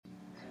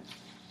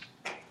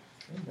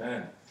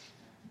Amen.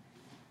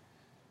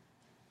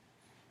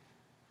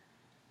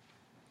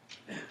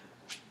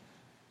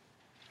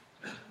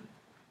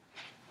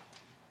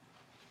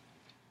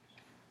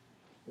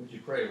 Would you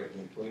pray with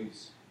me,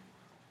 please?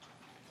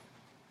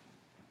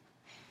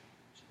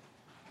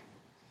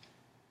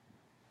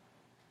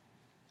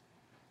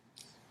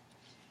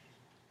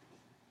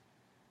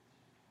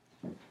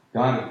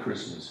 God of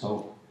Christmas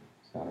hope,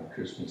 God of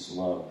Christmas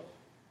love,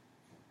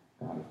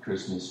 God of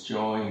Christmas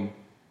joy,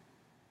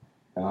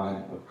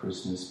 God of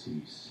Christmas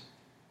peace.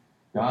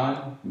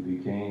 God who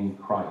became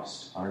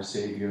Christ, our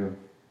Savior,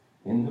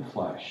 in the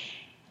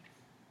flesh,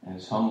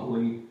 as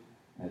humbly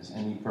as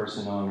any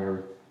person on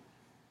earth,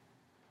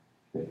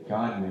 that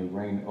God may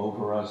reign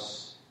over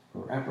us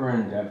forever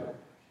and ever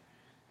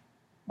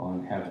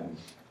on heaven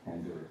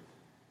and earth.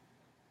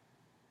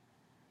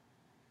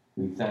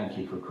 We thank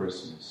you for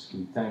Christmas.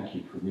 We thank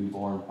you for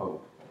newborn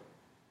hope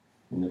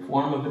in the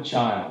form of a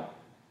child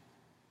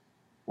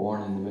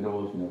born in the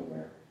middle of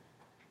nowhere.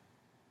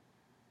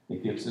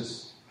 It gives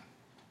us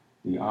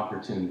the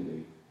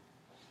opportunity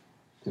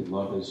to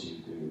love as you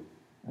do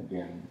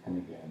again and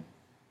again.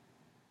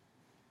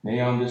 May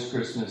on this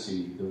Christmas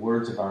Eve the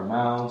words of our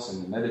mouths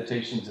and the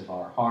meditations of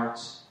our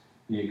hearts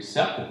be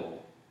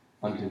acceptable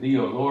unto thee,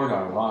 O Lord,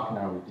 our rock and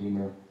our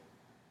Redeemer,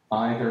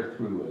 either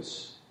through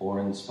us or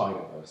in spite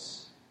of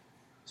us.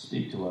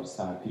 Speak to us,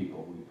 thy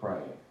people, we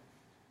pray.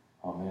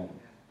 Amen.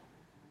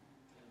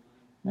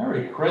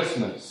 Merry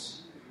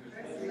Christmas.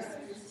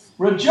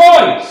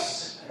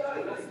 Rejoice!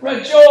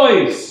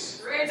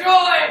 Rejoice!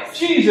 Rejoice!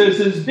 Jesus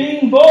is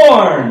being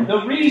born.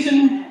 The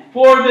reason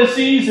for the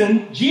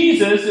season,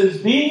 Jesus is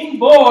being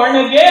born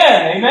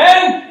again.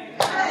 Amen?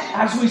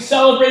 As we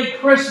celebrate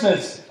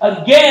Christmas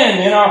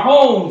again in our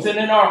homes and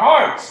in our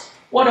hearts,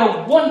 what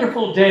a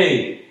wonderful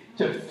day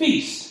to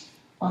feast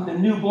on the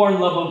newborn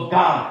love of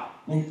God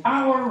in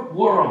our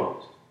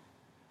world.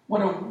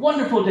 What a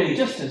wonderful day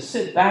just to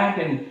sit back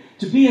and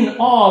to be in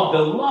awe of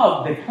the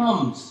love that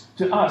comes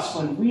to us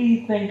when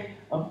we think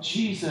of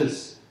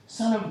Jesus,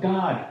 Son of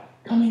God,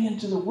 coming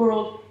into the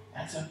world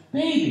as a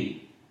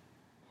baby.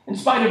 In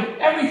spite of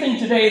everything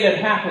today that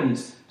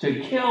happens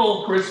to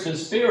kill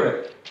Christmas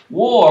spirit,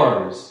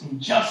 wars,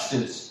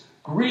 injustice,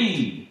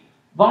 greed,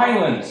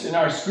 violence in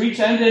our streets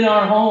and in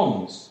our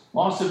homes,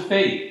 loss of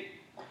faith,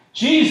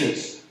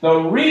 Jesus, the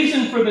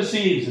reason for the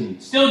season,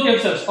 still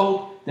gives us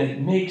hope that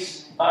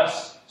makes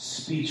us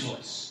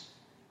speechless.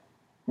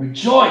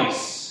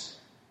 Rejoice.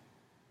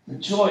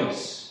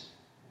 Rejoice.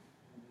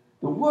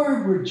 The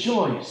word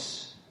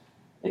rejoice,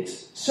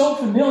 it's so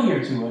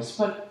familiar to us,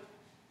 but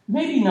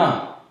maybe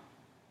not.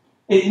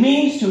 It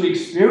means to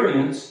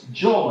experience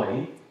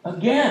joy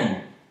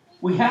again.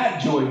 We had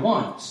joy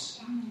once,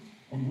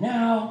 and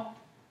now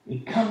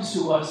it comes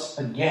to us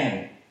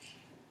again.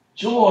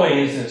 Joy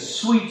is a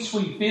sweet,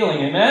 sweet feeling,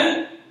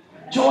 amen?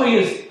 Joy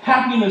is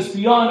happiness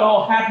beyond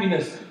all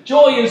happiness.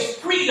 Joy is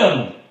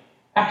freedom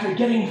after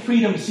getting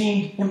freedom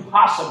seemed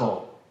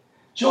impossible.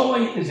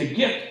 Joy is a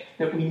gift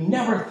that we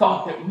never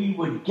thought that we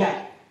would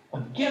get. A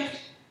gift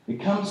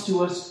that comes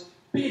to us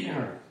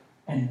bigger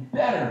and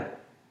better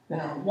than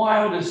our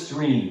wildest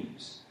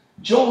dreams.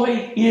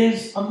 Joy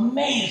is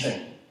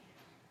amazing.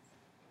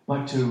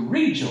 But to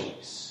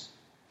rejoice,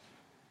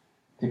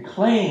 to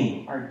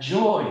claim our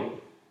joy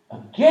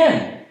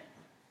again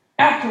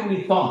after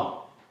we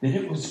thought that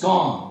it was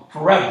gone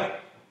forever,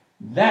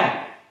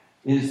 that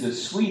is the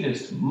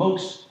sweetest,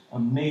 most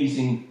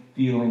amazing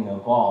feeling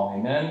of all.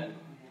 Amen?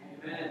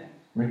 Amen.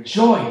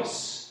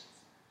 Rejoice.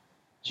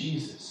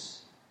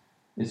 Jesus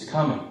is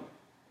coming.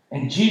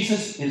 And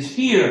Jesus is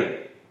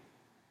here.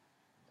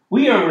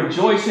 We are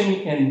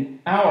rejoicing in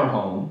our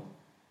home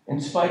in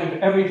spite of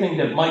everything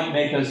that might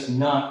make us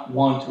not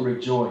want to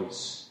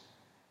rejoice.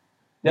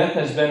 Death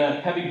has been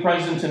a heavy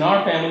presence in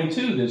our family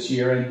too this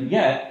year, and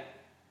yet,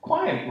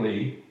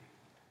 quietly,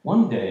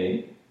 one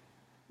day,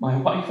 my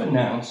wife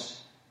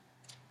announced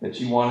that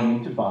she wanted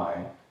me to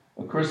buy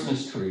a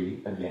Christmas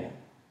tree again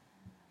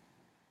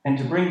and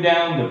to bring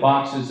down the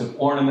boxes of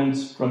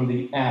ornaments from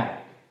the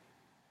attic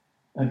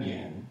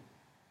again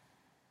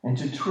and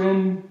to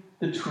trim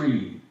the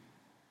tree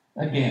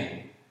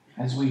again,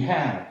 as we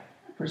have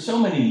for so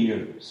many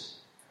years.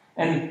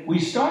 And we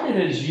started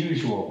as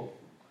usual,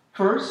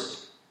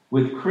 first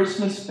with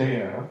Christmas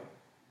bear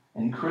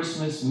and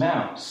Christmas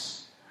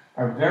mouse,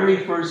 our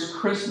very first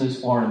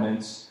Christmas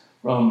ornaments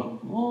from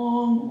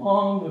long,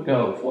 long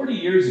ago, 40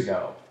 years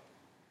ago.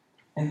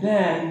 And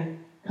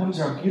then comes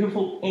our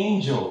beautiful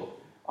angel,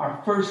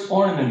 our first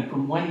ornament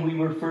from when we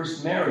were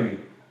first married.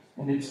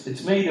 And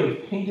it's made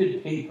of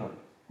painted paper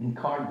and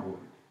cardboard.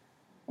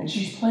 And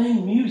she's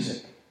playing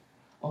music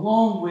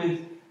along with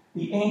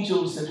the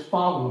angels that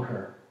follow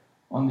her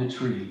on the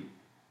tree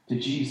to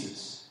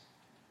Jesus.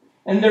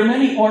 And there are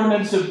many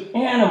ornaments of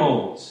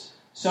animals,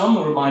 some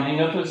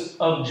reminding us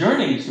of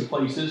journeys to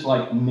places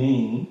like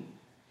Maine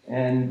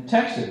and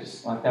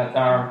Texas, like that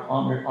our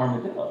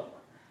armadillo.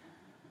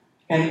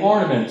 And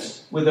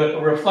ornaments with a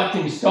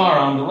reflecting star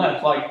on the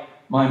left, like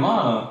my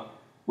mama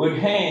would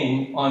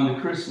hang on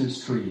the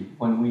Christmas tree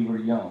when we were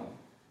young.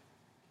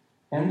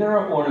 And there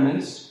are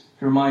ornaments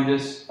to remind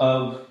us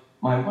of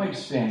my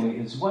wife's family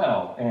as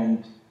well,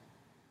 and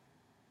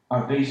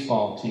our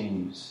baseball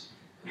teams.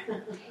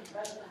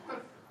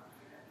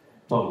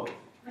 Both.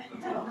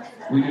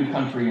 We do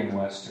country and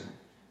western.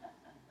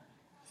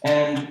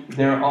 And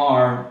there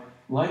are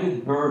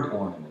lighted bird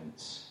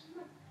ornaments,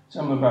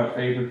 some of our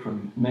favorite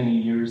from many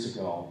years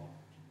ago.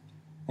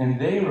 And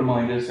they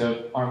remind us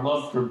of our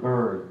love for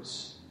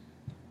birds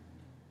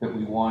that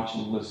we watch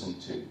and listen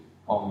to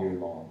all year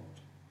long.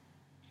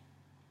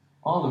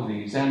 All of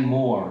these and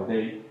more,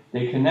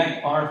 they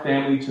connect our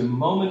family to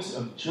moments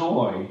of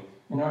joy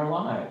in our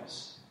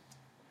lives.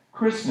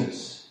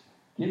 Christmas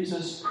gives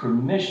us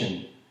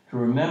permission to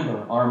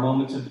remember our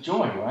moments of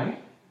joy,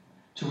 right?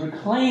 To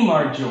reclaim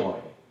our joy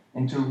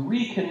and to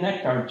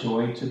reconnect our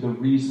joy to the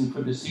reason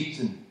for the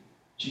season,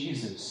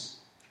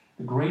 Jesus,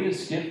 the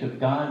greatest gift of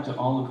God to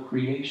all of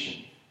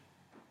creation.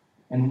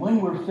 And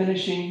when we're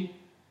finishing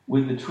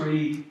with the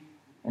tree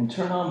and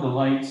turn on the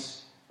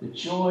lights, the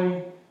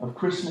joy of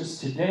Christmas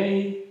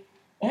today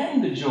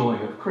and the joy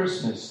of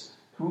Christmas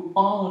through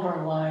all of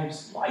our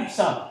lives lights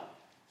up,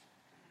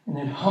 and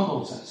it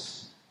humbles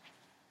us.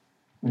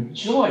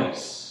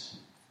 Rejoice.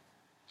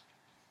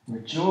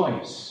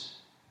 Rejoice.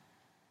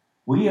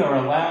 We are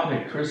allowed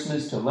at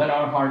Christmas to let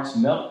our hearts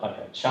melt like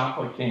a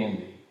chocolate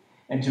candy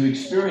and to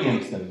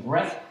experience the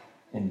breadth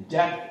and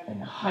depth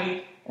and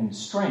height and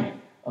strength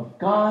of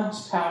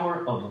God's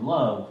power of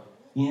love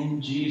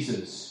in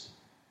Jesus.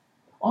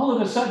 All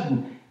of a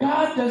sudden,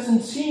 God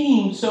doesn't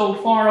seem so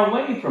far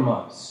away from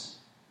us.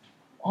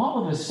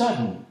 All of a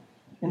sudden,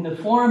 in the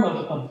form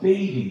of a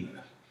baby,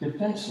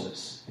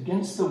 defenseless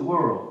against the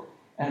world,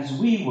 as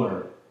we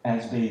were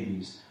as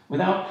babies,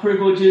 without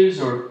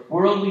privileges or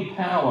worldly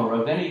power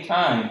of any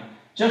kind,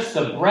 just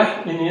the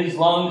breath in his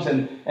lungs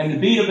and the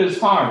beat of his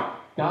heart,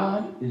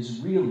 God is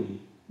really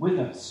with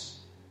us,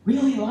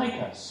 really like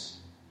us.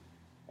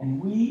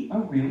 And we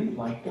are really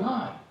like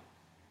God,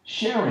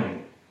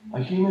 sharing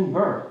a human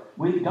birth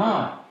with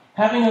God,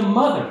 having a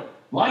mother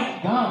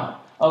like God,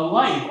 a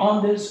life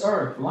on this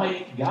earth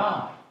like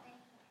God.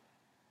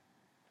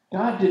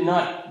 God did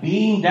not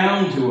beam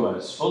down to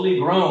us fully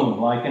grown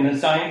like in a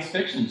science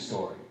fiction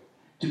story.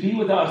 To be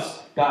with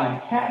us,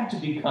 God had to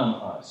become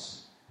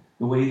us,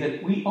 the way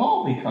that we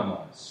all become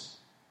us,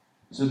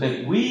 so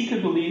that we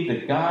could believe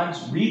that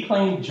God's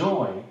reclaimed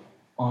joy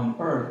on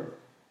earth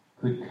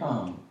could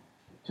come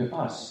to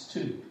us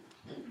too.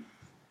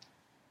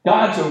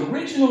 God's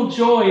original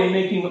joy in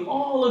making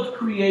all of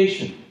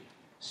creation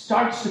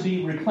starts to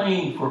be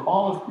reclaimed for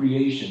all of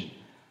creation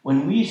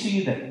when we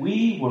see that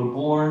we were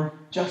born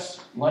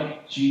just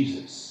like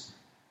Jesus.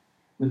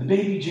 With the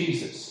baby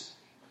Jesus,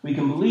 we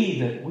can believe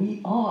that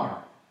we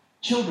are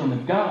children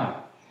of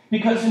God.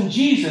 Because in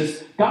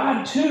Jesus,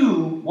 God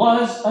too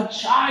was a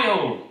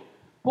child,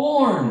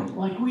 born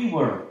like we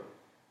were,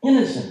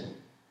 innocent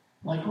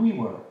like we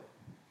were,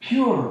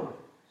 pure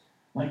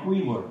like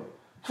we were,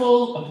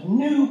 full of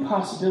new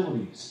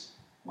possibilities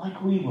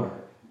like we were.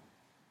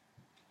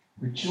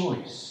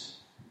 Rejoice.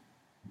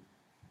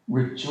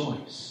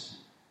 Rejoice.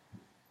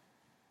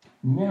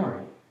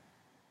 Mary,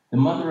 the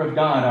Mother of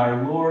God,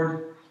 our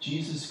Lord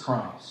Jesus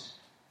Christ,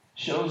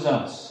 shows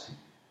us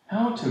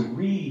how to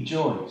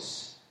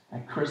rejoice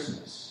at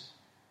Christmas.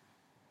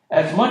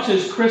 As much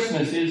as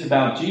Christmas is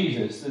about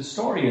Jesus, the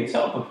story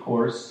itself, of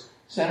course,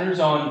 centers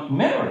on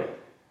Mary,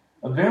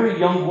 a very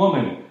young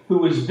woman who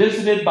was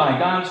visited by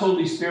God's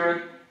Holy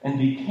Spirit and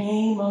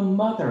became a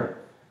mother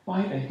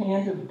by the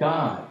hand of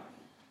God.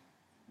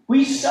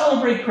 We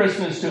celebrate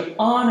Christmas to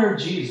honor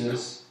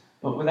Jesus,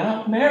 but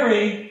without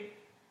Mary,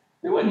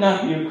 there would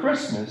not be a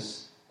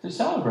Christmas to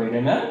celebrate.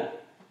 Amen?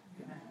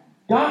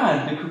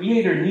 God, the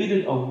Creator,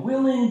 needed a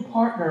willing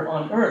partner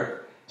on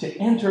earth to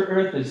enter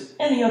earth as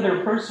any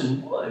other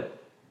person would.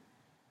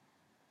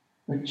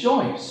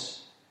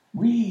 Rejoice.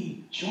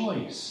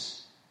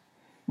 Rejoice.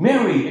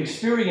 Mary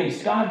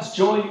experienced God's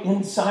joy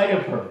inside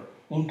of her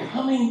and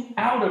coming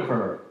out of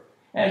her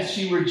as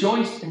she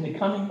rejoiced in the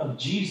coming of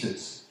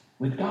Jesus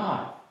with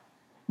God.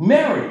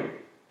 Mary,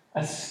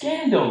 a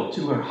scandal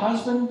to her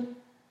husband,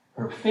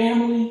 her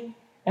family,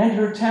 and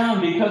her town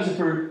because of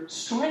her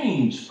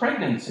strange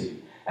pregnancy.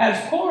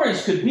 As poor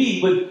as could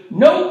be, with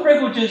no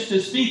privileges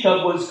to speak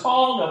of, was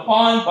called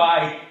upon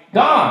by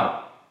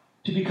God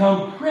to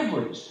become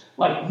privileged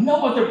like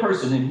no other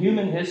person in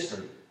human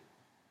history.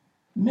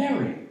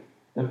 Mary,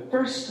 the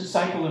first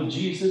disciple of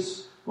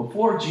Jesus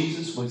before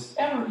Jesus was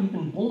ever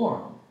even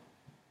born,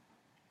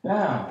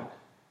 bowed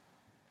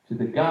to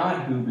the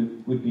God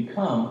who would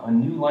become a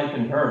new life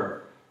in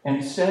her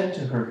and said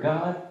to her,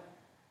 God,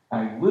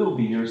 I will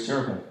be your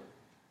servant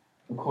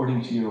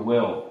according to your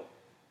will.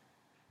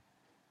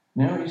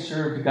 Mary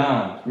served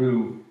God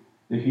through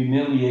the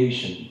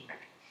humiliation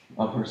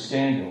of her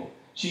scandal.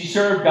 She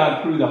served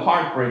God through the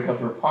heartbreak of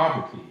her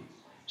poverty.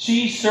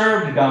 She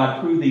served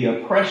God through the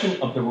oppression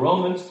of the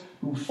Romans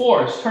who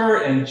forced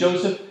her and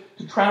Joseph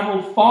to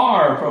travel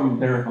far from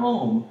their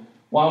home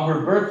while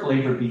her birth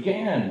labor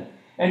began.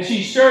 And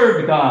she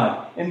served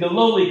God in the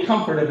lowly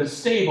comfort of a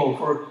stable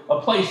for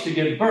a place to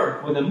give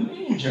birth, with a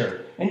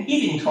manger and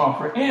eating trough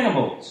for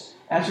animals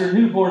as her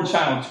newborn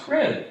child's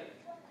crib.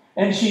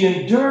 And she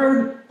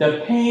endured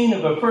the pain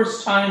of a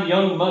first-time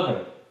young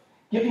mother,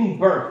 giving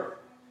birth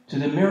to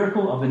the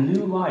miracle of a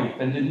new life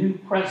and a new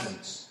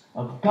presence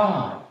of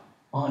God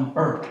on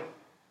earth.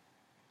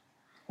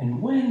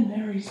 And when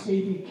Mary's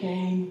baby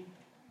came,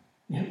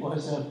 it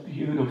was a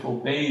beautiful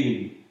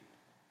baby,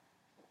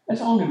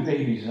 as all new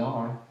babies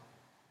are.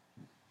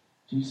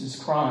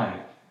 Jesus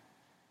cried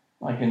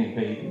like any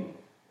baby.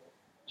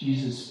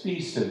 Jesus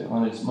feasted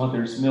on his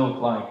mother's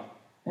milk like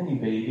any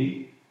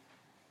baby.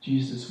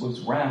 Jesus was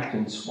wrapped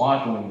in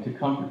swaddling to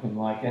comfort him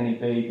like any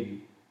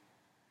baby.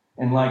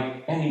 And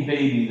like any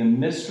baby, the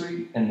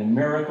mystery and the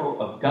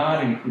miracle of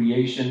God in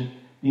creation,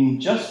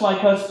 being just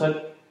like us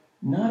but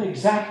not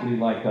exactly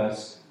like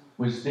us,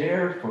 was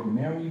there for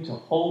Mary to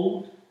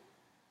hold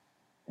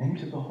and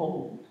to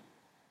behold.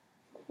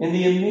 In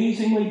the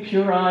amazingly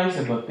pure eyes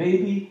of a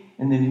baby,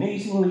 in the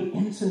amazingly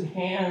innocent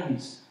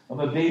hands of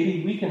a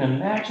baby, we can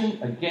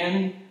imagine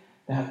again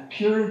that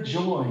pure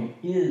joy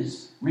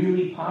is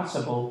really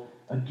possible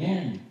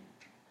again.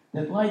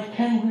 That life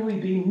can really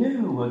be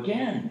new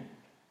again.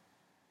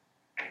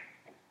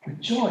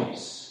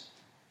 Rejoice.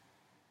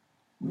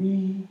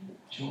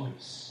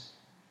 Rejoice.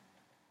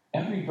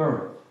 Every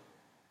birth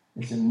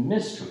is a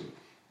mystery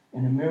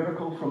and a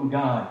miracle from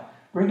God,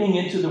 bringing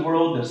into the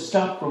world the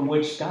stuff from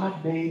which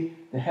God made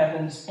the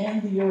heavens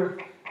and the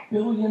earth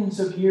billions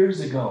of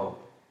years ago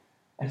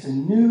as a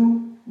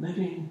new,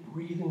 living,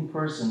 breathing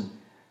person,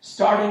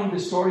 starting the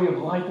story of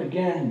life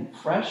again,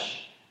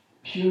 fresh,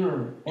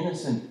 pure,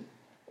 innocent,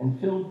 and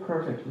filled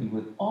perfectly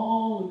with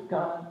all of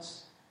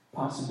God's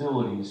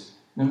possibilities,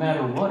 no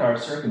matter what our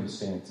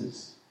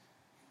circumstances.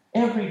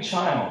 Every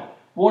child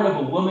born of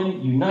a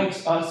woman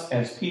unites us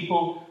as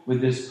people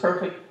with this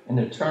perfect and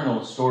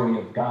eternal story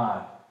of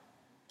God.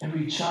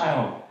 Every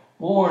child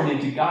born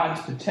into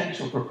God's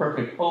potential for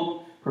perfect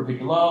hope,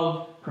 perfect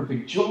love,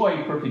 perfect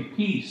joy, perfect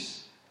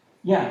peace.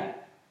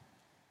 Yet,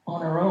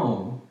 on our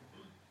own,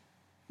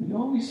 we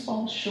always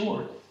fall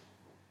short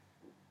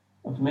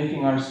of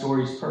making our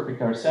stories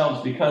perfect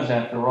ourselves because,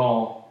 after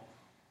all,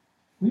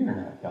 we are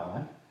not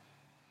God.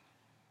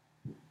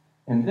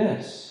 And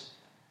this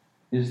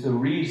is the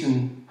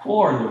reason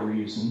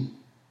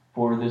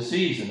for the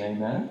season.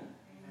 Amen?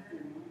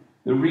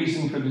 The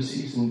reason for the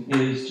season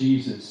is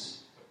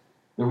Jesus.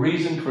 The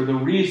reason for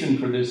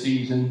the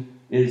season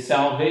is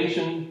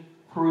salvation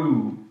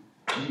through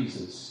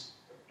Jesus.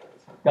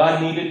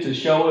 God needed to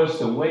show us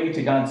the way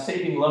to God's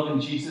saving love in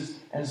Jesus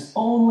as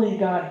only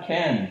God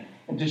can,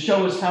 and to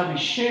show us how to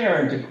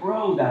share and to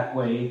grow that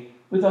way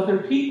with other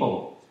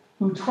people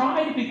who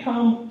try to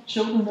become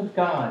children of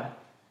God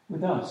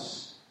with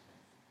us,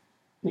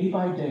 day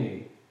by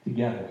day,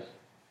 together.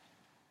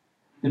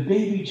 The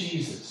baby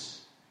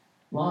Jesus,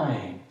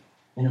 lying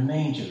in a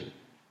manger,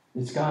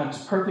 is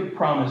God's perfect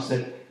promise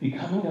that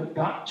becoming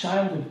a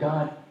child of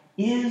God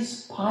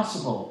is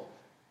possible,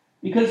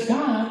 because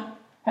God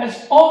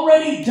has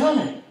already done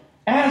it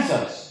as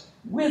us,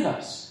 with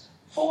us,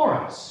 for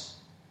us.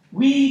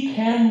 We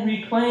can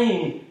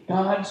reclaim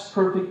God's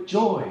perfect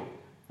joy,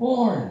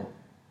 born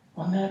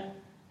on that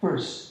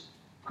first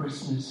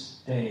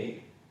Christmas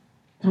day,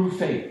 through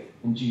faith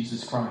in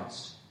Jesus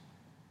Christ.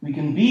 We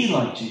can be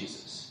like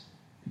Jesus,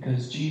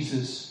 because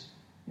Jesus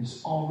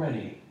is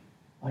already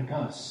like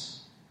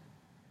us.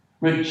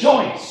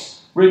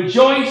 Rejoice!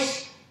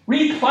 Rejoice!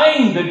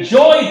 Reclaim the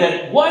joy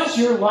that was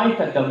your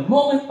life at the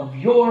moment of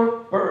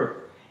your birth,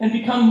 and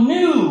become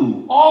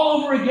new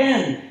all over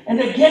again and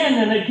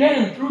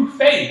again through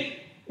faith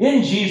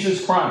in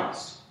Jesus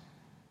Christ.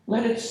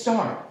 Let it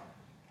start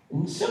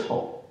in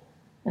simple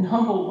and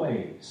humble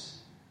ways.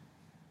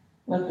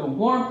 Let the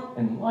warmth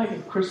and light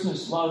of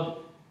Christmas love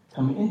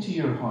come into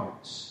your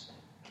hearts.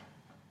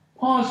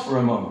 Pause for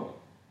a moment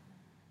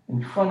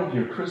in front of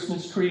your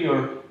Christmas tree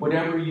or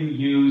whatever you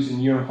use in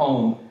your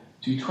home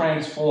to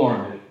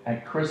transform it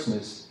at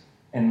Christmas,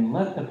 and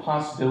let the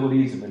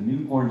possibilities of a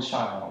newborn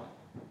child,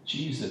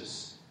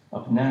 Jesus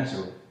of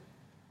Nazareth,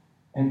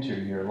 enter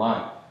your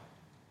life.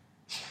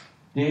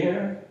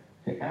 Dare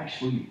to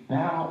actually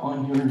bow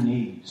on your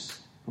knees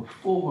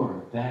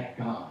before that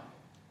God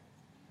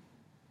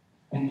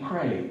and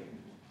pray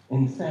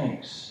in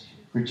thanks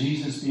for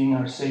Jesus being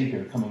our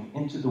Savior, coming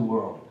into the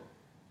world,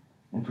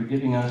 and for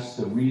giving us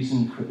the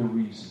reason for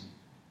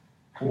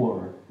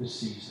the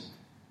season.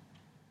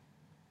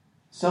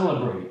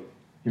 Celebrate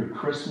your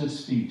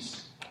Christmas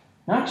feast,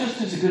 not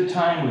just as a good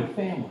time with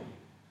family,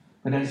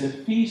 but as a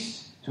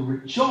feast to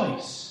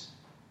rejoice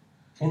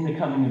in the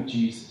coming of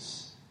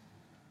Jesus.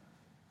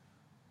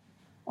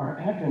 Our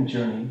Advent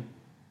journey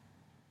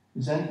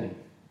is ending.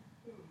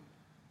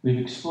 We've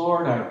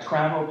explored our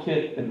travel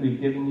kit that we've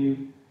given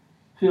you,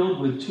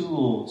 filled with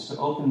tools to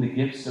open the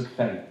gifts of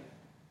faith.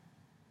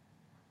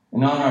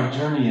 And on our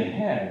journey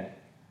ahead,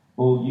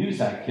 we'll use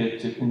that kit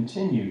to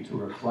continue to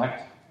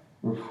reflect,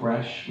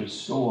 refresh,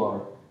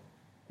 restore,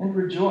 and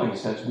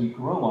rejoice as we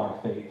grow our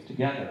faith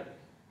together.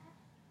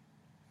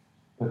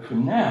 But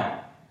from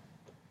now,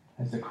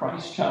 as the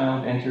Christ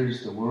child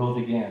enters the world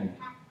again,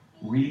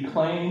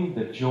 reclaim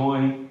the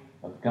joy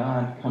of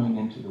God coming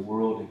into the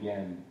world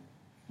again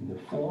in the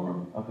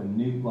form of a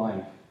new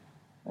life,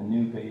 a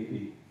new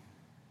baby.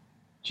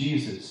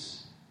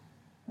 Jesus,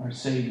 our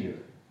Savior,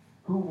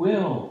 who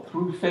will,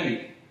 through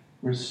faith,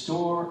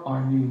 restore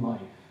our new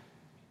life.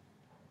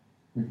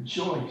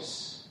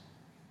 Rejoice.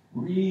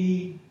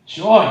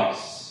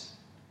 Rejoice.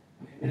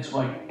 It's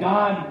what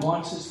God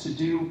wants us to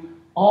do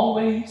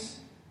always.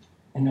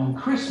 And on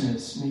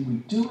Christmas, may we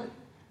do it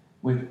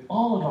with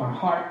all of our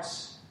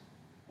hearts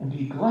and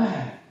be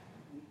glad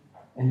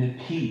and at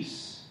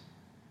peace.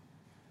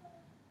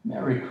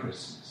 Merry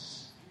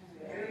Christmas.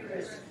 Merry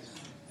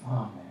Christmas.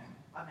 Amen.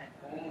 Amen.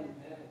 Amen.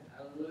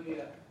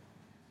 Hallelujah.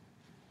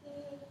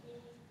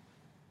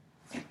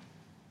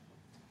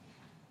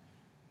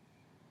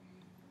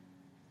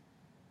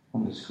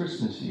 On this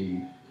Christmas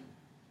Eve,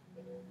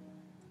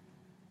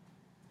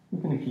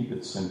 we're going to keep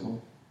it simple.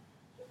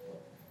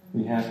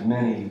 We have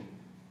many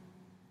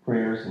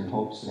prayers and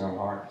hopes in our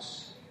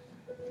hearts.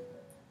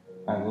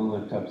 I will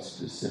lift up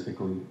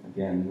specifically,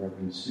 again,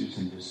 Reverend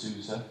Susan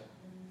D'Souza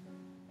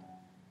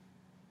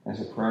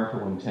as a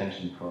prayerful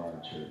intention for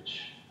our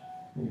church.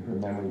 May her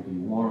memory be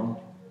warm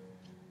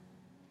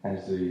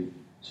as the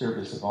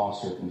service of all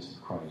servants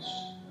of Christ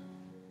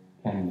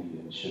can be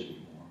and should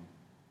be warm.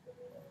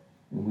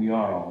 And we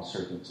are all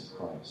servants of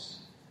Christ.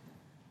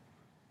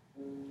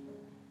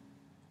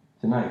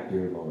 Tonight,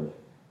 dear Lord,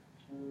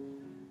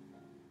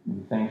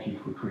 we thank you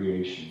for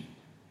creation.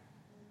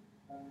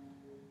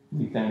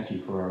 We thank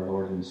you for our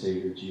Lord and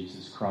Savior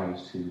Jesus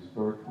Christ, whose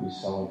birth we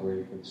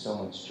celebrate with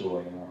so much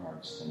joy in our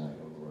hearts tonight,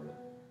 O Lord.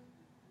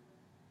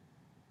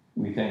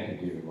 We thank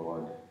you, dear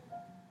Lord,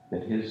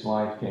 that his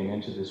life came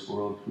into this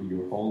world through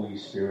your Holy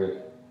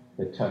Spirit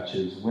that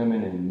touches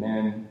women and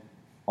men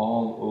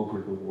all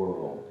over the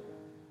world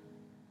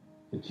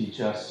to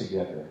teach us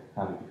together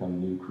how to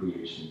become new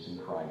creations in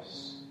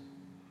Christ.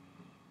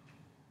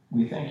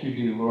 We thank you,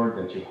 dear Lord,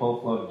 that your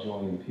hope, love, joy,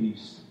 and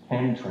peace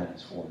can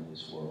transform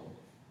this world.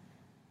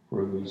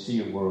 For we see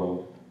a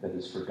world that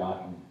has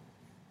forgotten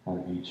how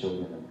to be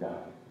children of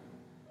God.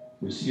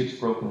 We see its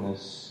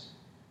brokenness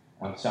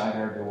outside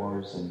our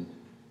doors and,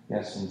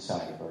 yes,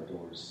 inside of our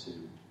doors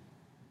too.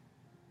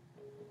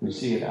 We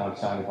see it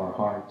outside of our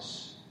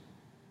hearts,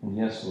 and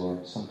yes,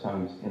 Lord,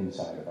 sometimes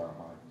inside of our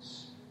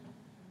hearts.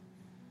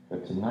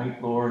 But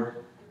tonight,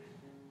 Lord,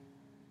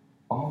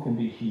 all can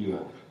be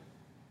healed.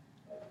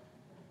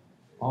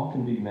 All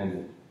can be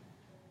mended.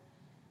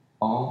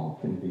 All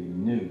can be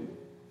new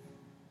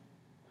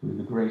through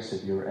the grace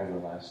of your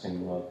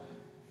everlasting love.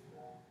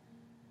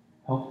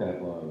 Help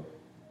that love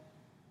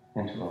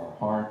enter our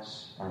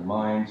hearts, our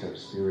minds, our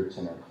spirits,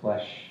 and our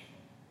flesh.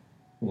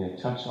 May it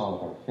touch all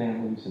of our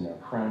families and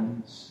our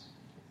friends.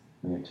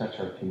 May it touch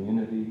our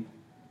community,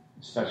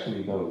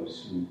 especially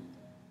those who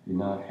do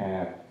not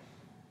have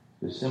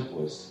the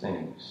simplest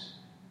things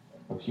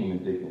of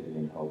human dignity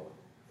and hope.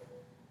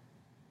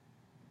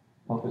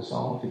 Help us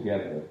all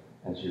together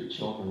as your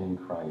children in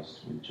Christ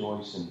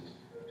rejoice and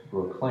to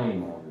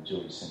proclaim our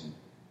rejoicing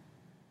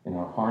in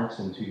our hearts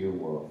and to your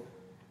world,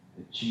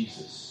 that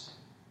Jesus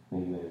may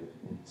live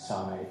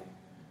inside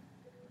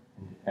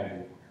and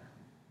everywhere,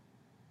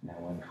 now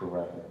and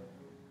forever.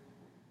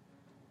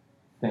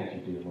 Thank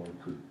you, dear Lord,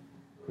 for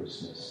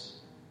Christmas.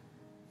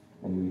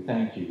 And we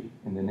thank you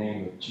in the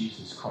name of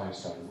Jesus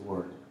Christ, our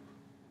Lord,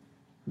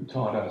 who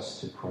taught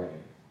us to pray.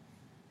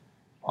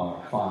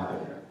 Our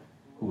Father,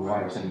 who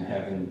art in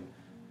heaven,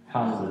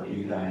 hallowed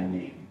be thy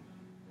name.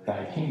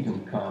 Thy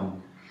kingdom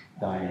come,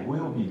 thy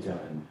will be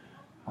done,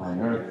 on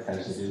earth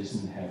as it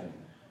is in heaven.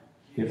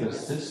 Give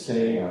us this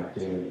day our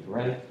daily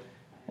bread,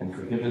 and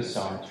forgive us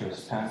our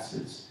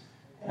trespasses,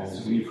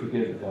 as we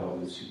forgive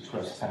those who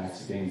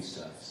trespass against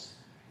us.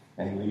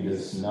 And lead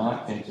us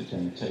not into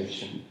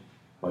temptation,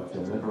 but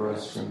deliver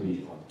us from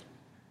evil.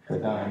 For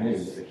thine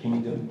is the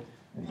kingdom,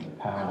 and the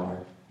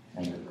power,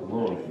 and the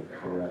glory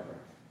forever.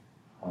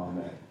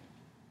 Amen.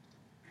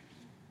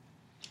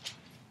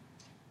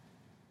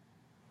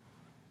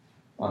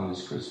 On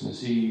this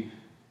Christmas Eve,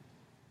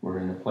 we're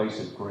in a place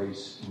of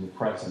grace in the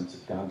presence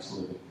of God's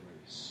living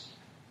grace.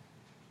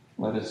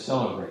 Let us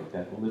celebrate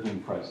that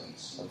living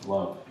presence of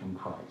love in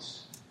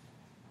Christ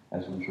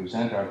as we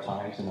present our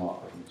tithes and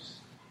offerings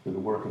for the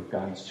work of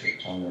God's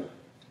church on earth,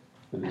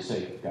 for the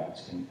sake of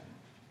God's kingdom.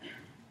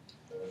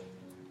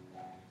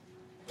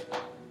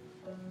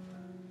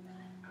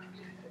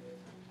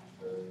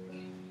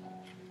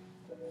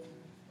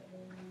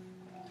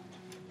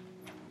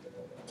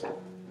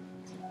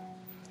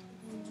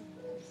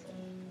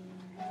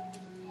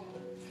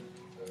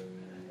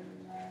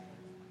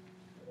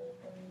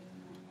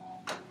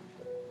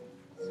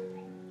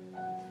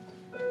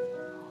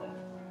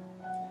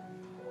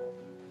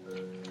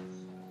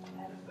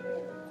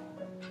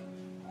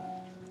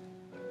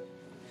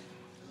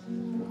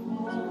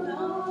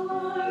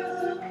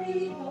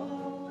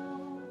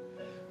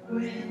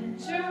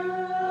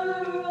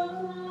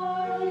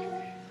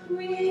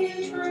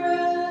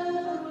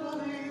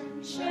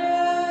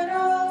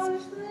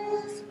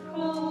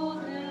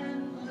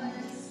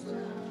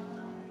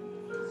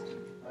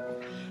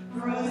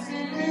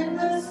 Frozen in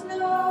the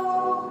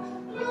snow,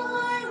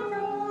 my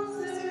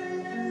rose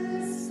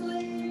is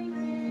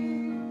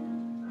sleeping.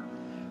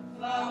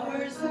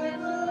 Flowers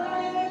with the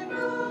light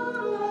of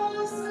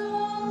the sunrise.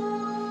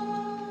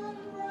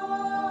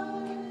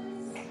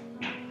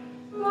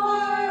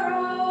 Fire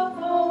of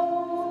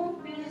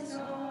hope is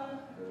on,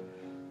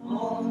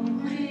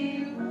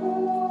 only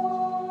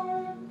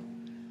warm.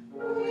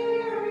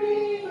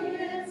 Weary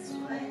its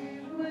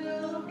flame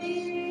will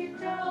be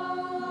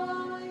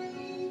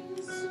dying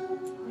soon.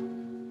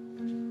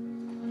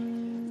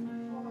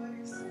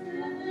 Voice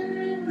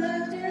in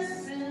the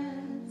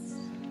distance,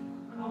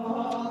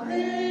 call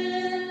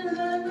in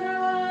the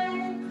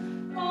night,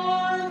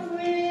 on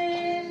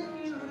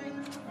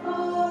winging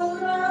all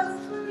the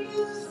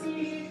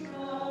music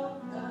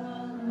of the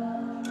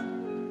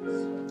lights.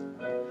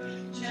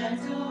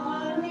 Gentle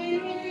honey,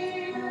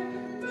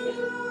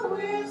 you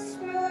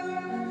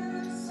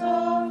whisper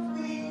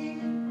softly,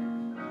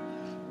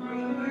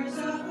 rumors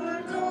of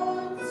a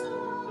dawn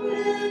so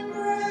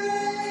embracing.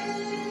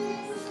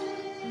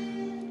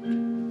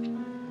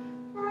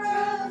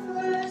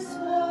 Breathless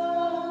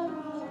love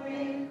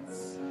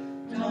awaits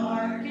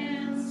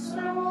darkened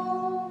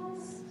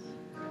snows.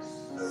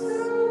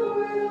 Soon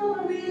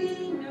will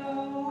we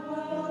know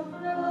of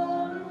the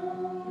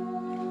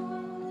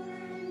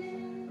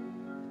morning.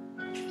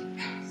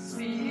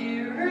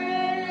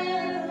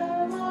 Spirit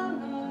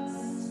among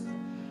us,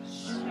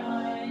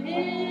 shine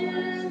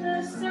in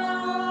the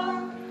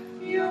star.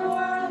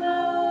 Your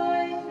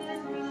light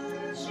and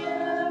good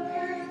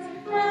shepherd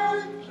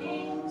and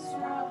kings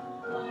from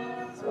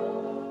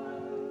afar.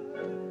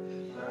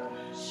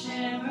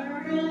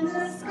 Shimmer in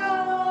the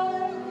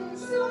sky,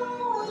 so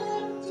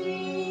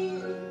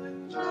empty,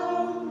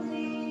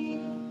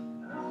 lonely,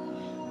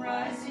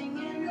 rising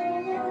in the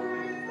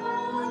word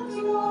of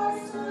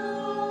your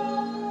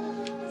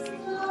son's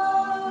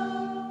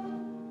love.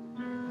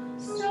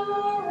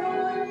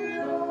 Star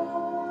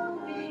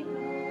unknowing,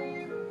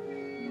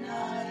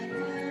 night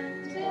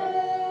and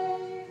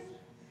day,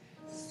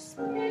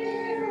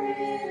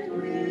 Spirit,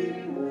 we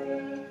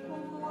wait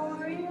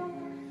for your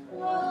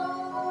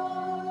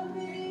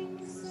loving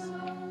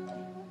Son.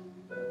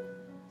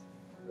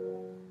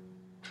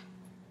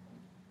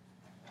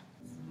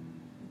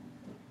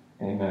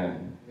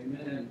 Amen.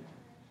 Amen.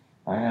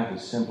 I have a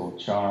simple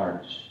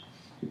charge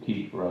to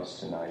keep for us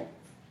tonight.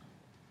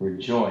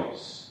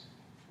 Rejoice.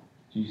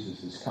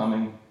 Jesus is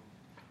coming.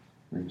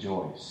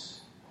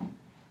 Rejoice.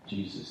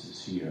 Jesus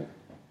is here.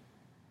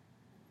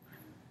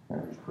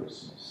 Merry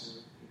Christmas.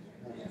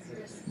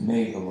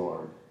 May the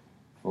Lord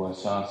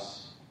bless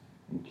us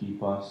and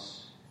keep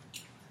us.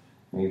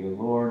 May the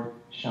Lord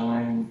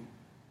shine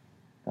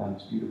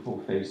God's beautiful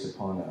face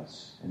upon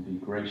us and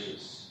be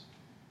gracious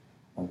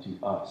unto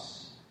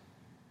us.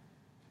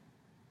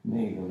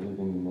 May the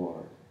living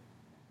Lord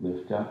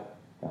lift up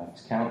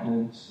God's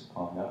countenance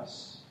upon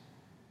us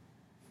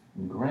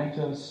and grant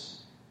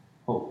us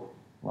hope,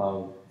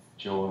 love,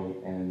 joy,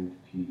 and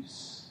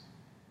peace,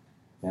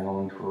 now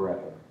and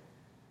forever.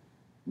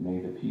 May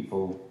the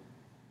people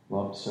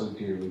loved so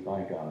dearly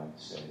by God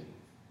say,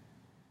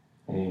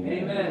 Amen.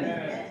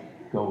 Amen.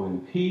 Go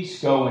in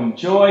peace, go in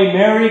joy.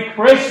 Merry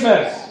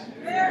Christmas.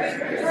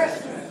 Merry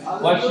Christmas.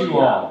 Bless you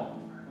all.